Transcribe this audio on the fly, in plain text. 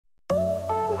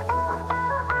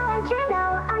you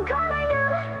now. I'm calling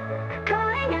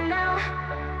you now.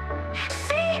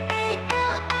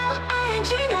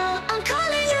 C-A-L-L-I-N-G now. I'm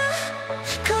calling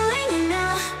you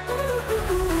now.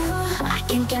 I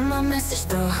can't get my message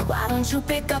through. Why don't you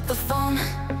pick up the phone?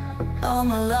 Oh,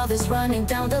 my love is running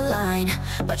down the line,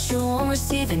 but you won't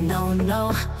receive it. No,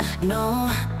 no, no,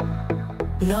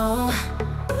 no.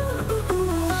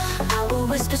 I will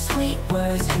whisper sweet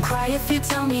words and cry if you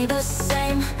tell me the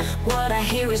same. What I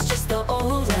hear is just the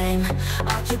old lame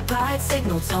occupied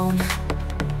signal tone.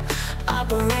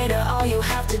 Operator, all you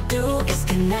have to do is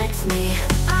connect me.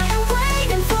 I am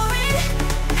waiting for it.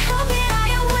 Help me, I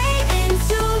am waiting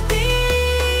to be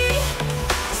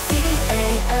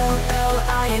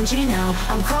C-A-L-L-I-N-G now.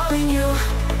 I'm calling you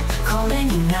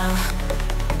now.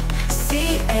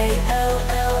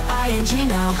 C-A-L-L-I-N-G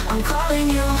now. I'm calling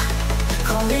you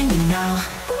now.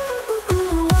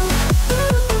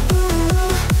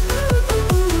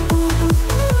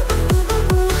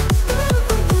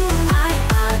 I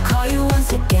call you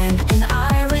once again, and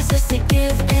I resist to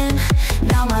give in.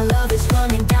 Now my love is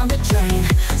running down the drain,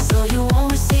 so you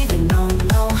won't receive it. No,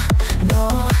 no,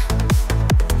 no,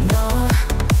 no.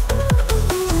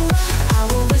 I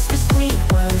will whisper sweet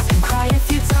words and cry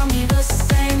if you tell me the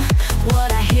same.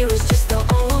 What I hear is just the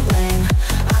old lame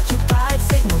occupied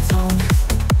signal tone.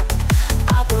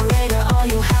 Operator, all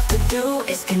you have to do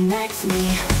is connect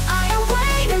me. I am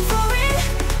waiting for it.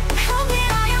 Help me,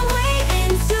 I am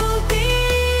waiting to be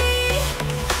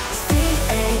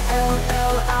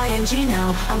C-A-L-L-I-N-G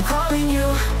now. I'm calling you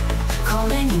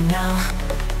now.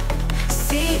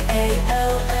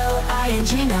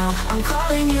 C-A-L-L-I-N-G now. I'm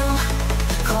calling you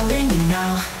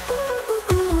now.